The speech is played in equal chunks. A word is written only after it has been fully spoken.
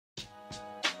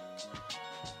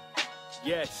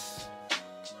Yes,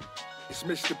 it's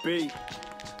Mr. B.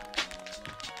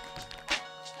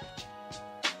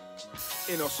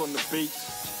 Inos on the beat.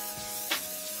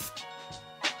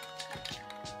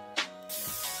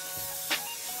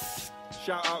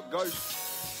 Shout out Ghost.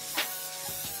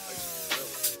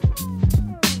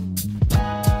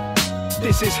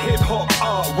 This is hip hop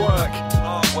artwork.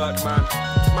 Artwork, man.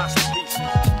 Masterpieces.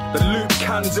 The loop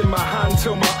cans in my hand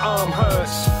till my arm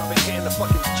hurts. I've been hitting the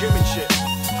fucking gym and shit.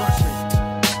 Trust me.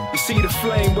 You see the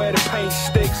flame where the paint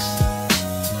sticks.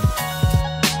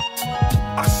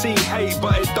 I see hate,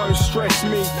 but it don't stress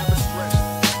me. Never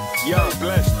stressed. Yo,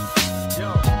 blessed.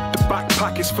 Yo. The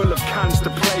backpack is full of cans to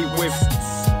play with.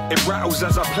 It rattles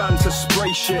as I plan to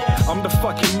spray shit. I'm the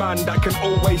fucking man that can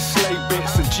always slay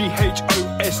bits. The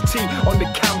G-H-O-S-T on the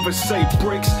canvas say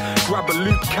bricks. Grab a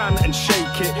loop can and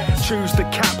shake it. Choose the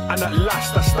cap and at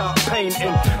last I start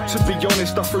painting. To be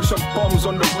honest, I threw some bombs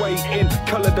on the way in.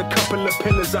 Coloured a couple of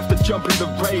pillars after jumping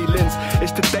the railings.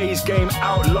 It's today's game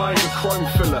outlined with chrome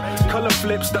filler. Colour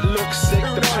flips that look sick,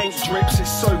 the paint drips,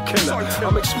 it's so killer.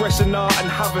 I'm expressing art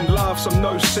and having laughs, I'm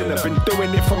no sinner. Been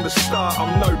doing it from the start,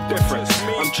 I'm no different.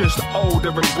 I'm just older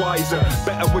and wiser,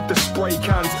 better with the spray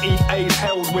cans. EA's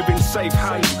held within safe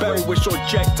hands. Bell wish or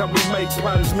eject and we make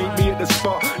plans. Meet me at the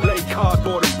spot, lay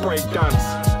cardboard and break dance.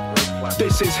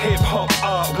 This is hip hop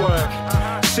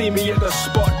artwork. See me at the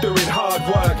spot doing hard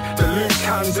work. The loop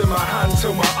cans in my hand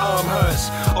till my arm hurts.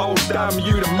 Oh damn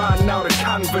you the man, now the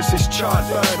canvas is charred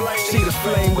burnt. See the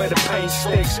flame where the paint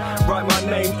sticks. Write my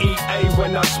name EA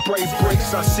when I spray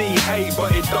bricks. I see hate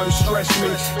but it don't stress me.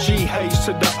 G-H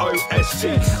to the O-S-T,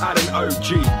 add an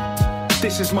O-G.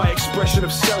 This is my expression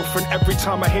of self, and every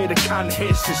time I hear the can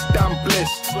hiss, it's damn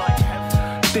bliss.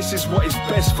 This is what is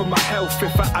best for my health.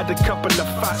 If I add a couple of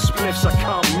fat spliffs, I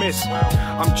can't miss.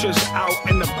 I'm just out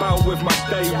and about with my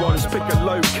day ones. Pick a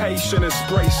location and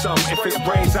spray some. If it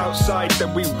rains outside,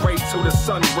 then we wait till the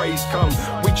sun rays come.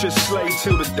 We just slay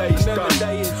till the day's done.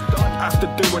 After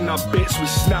doing our bits, we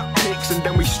snap pics and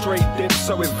then we straight dip.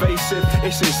 So evasive,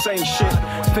 it's insane shit.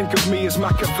 Think of me as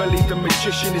Machiavelli, the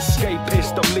magician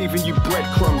escapist. I'm leaving you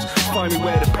breadcrumbs. Find me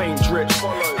where the paint drips.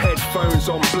 Headphones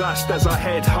on blast as I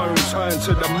head home. Turn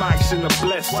to the max in the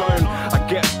blessed zone. I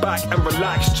get back and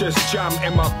relax, just jam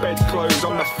in my bedclothes.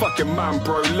 I'm the fucking man,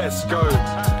 bro, let's go.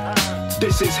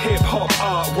 This is hip hop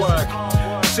artwork.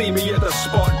 See me at the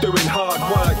spot doing hard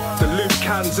work. The loop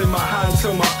cans in my hand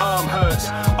till my arm hurts.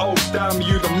 Oh damn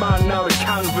you the man, now the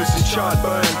canvas is charred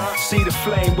burnt. See the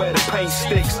flame where the paint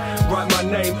sticks. Write my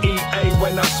name EA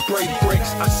when I spray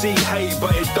bricks. I see hate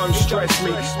but it don't stress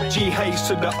me. G-H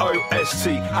to the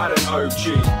O-S-T, add an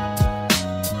O-G.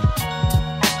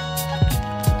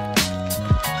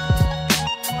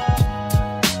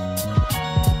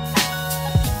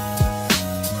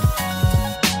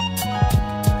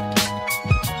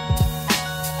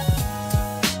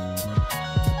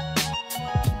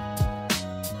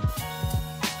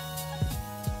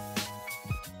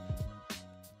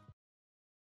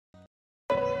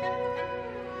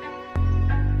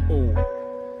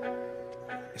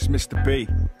 It's Mr. B,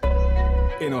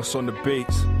 Inos on the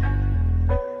beats.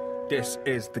 This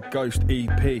is the Ghost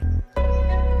EP.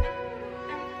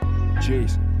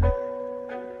 Jeez.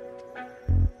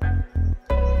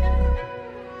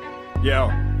 Yo,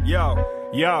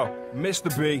 Mr.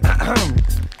 B.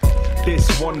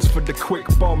 This one's for the quick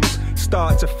bombs.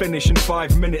 Start to finish in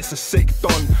 5 minutes, a sick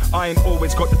don. I ain't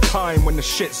always got the time when the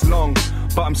shit's long,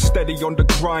 but I'm steady on the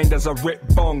grind as I rip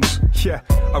bongs. Yeah,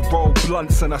 I roll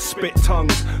blunts and I spit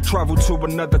tongues. Travel to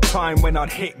another time when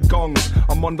I'd hit gongs.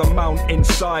 I'm on the mount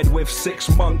inside with 6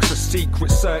 monks. A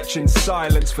secret search in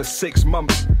silence for 6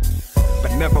 months.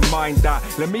 But never mind that,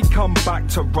 let me come back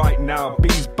to right now.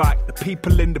 B's back, the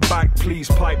people in the back, please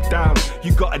pipe down.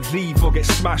 You gotta leave or get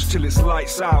smashed till it's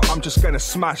lights out. I'm just gonna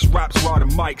smash raps while the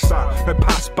mic's out. No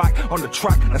pass back on the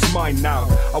track, that's mine now.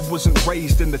 I wasn't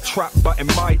raised in the trap, but in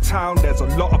my town there's a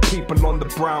lot of people on the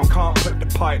brown. Can't put the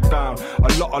pipe down.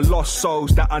 A lot of lost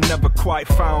souls that I never quite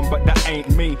found, but that ain't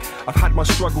me. I've had my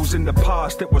struggles in the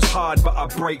past, it was hard but I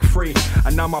break free.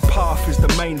 And now my path is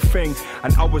the main thing.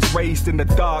 And I was raised in the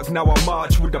dark, now I'm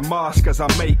march with a mask as I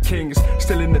make kings.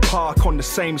 Still in the park on the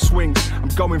same swings. I'm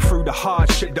going through the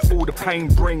hard shit that all the pain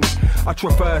brings. I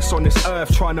traverse on this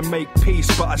earth trying to make peace,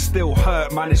 but I still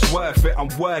hurt, man, it's worth it. I'm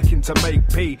working to make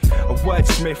P. A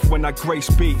wordsmith when I grace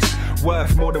beats.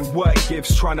 Worth more than work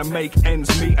gives, trying to make ends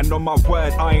meet. And on my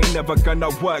word, I ain't never gonna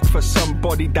work for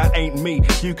somebody that ain't me.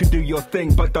 You can do your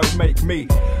thing, but don't make me.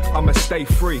 I'ma stay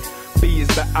free. B is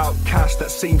the outcast that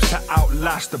seems to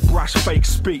outlast the brash fake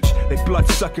speech. They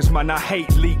bloodsuckers, man, I hate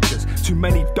leechers, too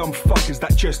many dumb fuckers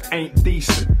that just ain't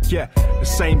decent. Yeah, the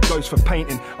same goes for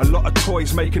painting. A lot of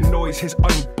toys making noise, his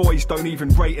own boys don't even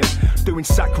rate him. Doing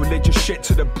sacrilegious shit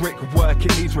to the brickwork,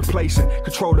 it needs replacing.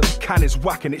 Control of the can is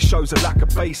whacking, it shows a lack of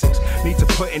basics. Need to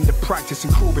put in the practice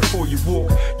and crawl before you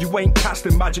walk. You ain't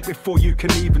casting magic before you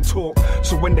can even talk.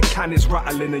 So when the can is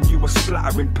rattling and you are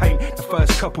splattering paint, the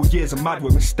first couple years are mad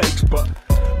with mistakes, but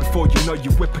before you know,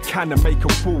 you whip a can and make a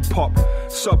wall pop.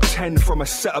 Sub 10 from a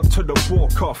setup to the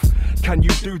walk-off. Can you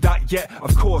do that yet?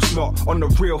 Of course not. On the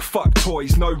real, fuck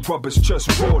toys, no rubbers, just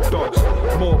raw dogs.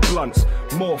 More blunts,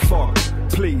 more fog.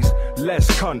 Please, less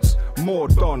cunts, more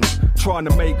dons. Trying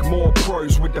to make more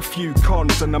pros with a few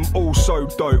cons. And I'm also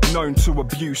dope, known to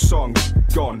abuse songs.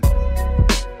 Gone.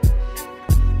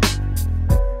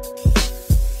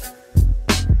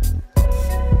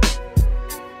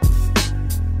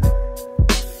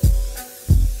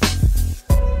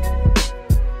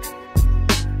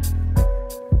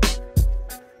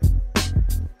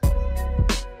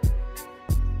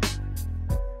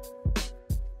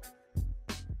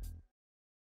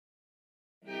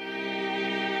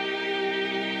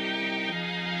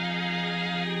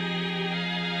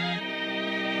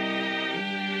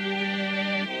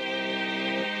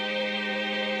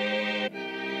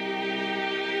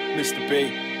 Mr. B,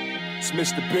 it's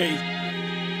Mr. B,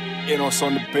 Inos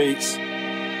on the beats.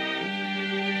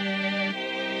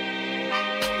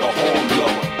 The horn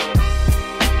blower.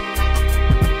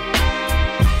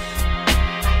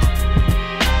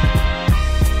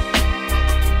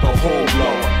 The horn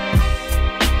blower.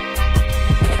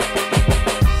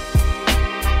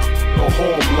 The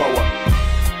horn blower.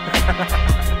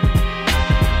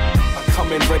 I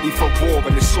come in ready for war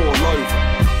and it's all over.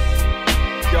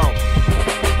 Yo.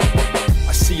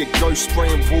 I see a ghost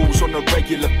spraying walls on a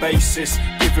regular basis,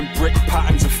 giving brick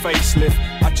patterns a facelift.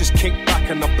 I just kick back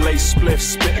and I blaze spliffs,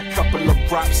 spit a couple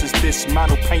of raps as this man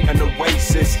will paint an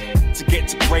oasis. To get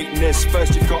to greatness,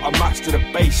 first you've got to master the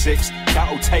basics.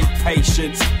 That'll take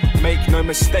patience. Make no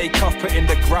mistake, I've put in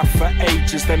the graph for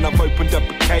ages. Then I've opened up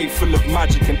a cave full of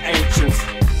magic and ancients.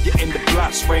 You're in the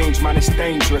blast range, man, it's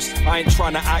dangerous. I ain't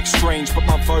trying to act strange, but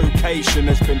my vocation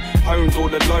has been honed all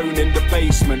alone in the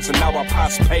basements. And now I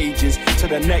pass pages to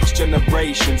the next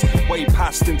generations, way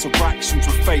past interactions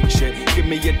with fake shit. Give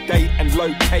me a date and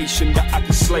location that I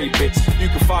can slay bits. You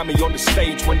can find me on the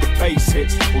stage when the bass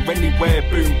hits, or anywhere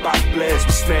boom bap blares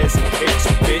with snares and kicks,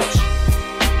 bitch.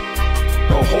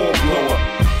 The horn blower.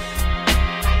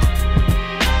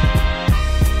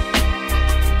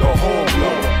 The horn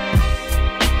blower.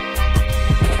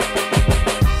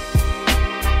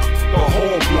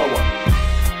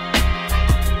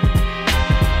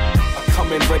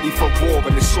 Ready for war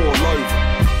and it's all over.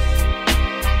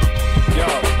 Yo,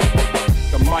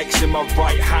 the mic's in my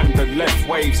right hand and left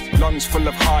waves, lungs full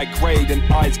of high grade and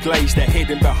eyes glazed. They're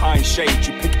hidden behind shades.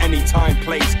 You pick any time,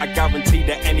 place. I guarantee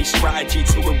that any strategy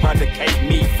to eradicate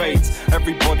me fades.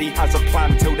 Everybody has a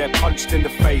plan till they're punched in the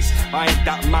face. I ain't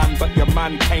that man, but your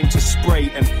man came to spray,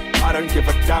 and I don't give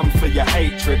a damn for your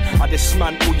hatred. I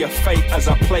dismantle your fate as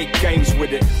I play games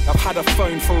with it. I've had a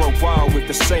phone for a while with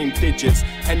the same digits.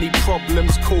 Any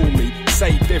problems, call me,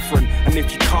 say different. And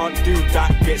if you can't do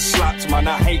that, get slapped, man.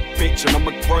 I hate bitching, I'm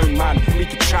a grown man. We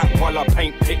can chat while I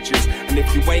paint pictures. And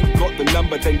if you ain't got the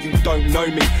number, then you don't know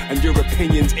me. And your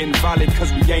opinion's invalid,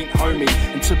 cause we ain't homie.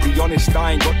 And to be honest,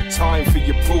 I ain't got the time for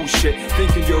your bullshit.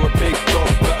 Thinking you're a big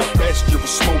dog, but at best you're a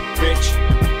small bitch.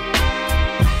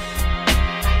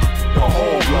 The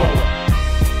horn blower.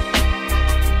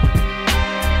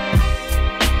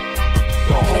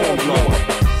 The horn blower.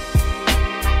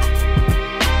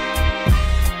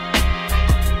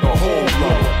 The horn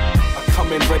blower. I come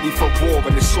in ready for war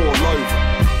and it's all over.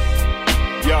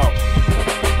 Yo.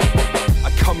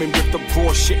 Come in with the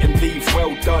raw shit and leave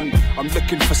well done. I'm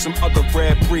looking for some other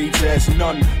rare breeds, there's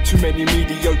none. Too many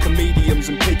mediocre mediums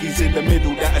and piggies in the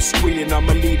middle that are squealing.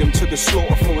 I'ma lead them to the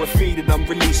slaughter for a feeding. I'm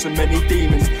releasing many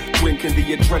demons, drinking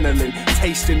the adrenaline,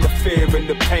 tasting the fear and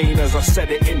the pain as I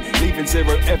set it in, leaving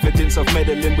zero evidence of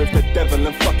meddling with the devil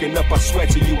and fucking up. I swear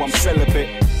to you I'm celibate.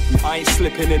 I ain't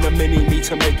slipping in a mini-me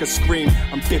to make a scream.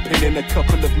 I'm dipping in a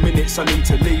couple of minutes, I need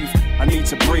to leave. I need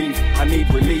to breathe, I need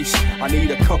release. I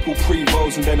need a couple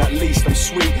pre-rolls and then at least I'm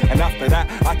sweet. And after that,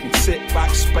 I can sit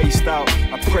back spaced out.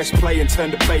 I press play and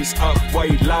turn the bass up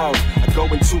way loud. I go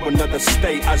into another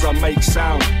state as I make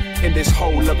sound. In this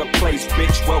whole other place,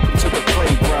 bitch, welcome to the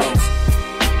playgrounds.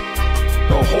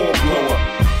 The horn blower.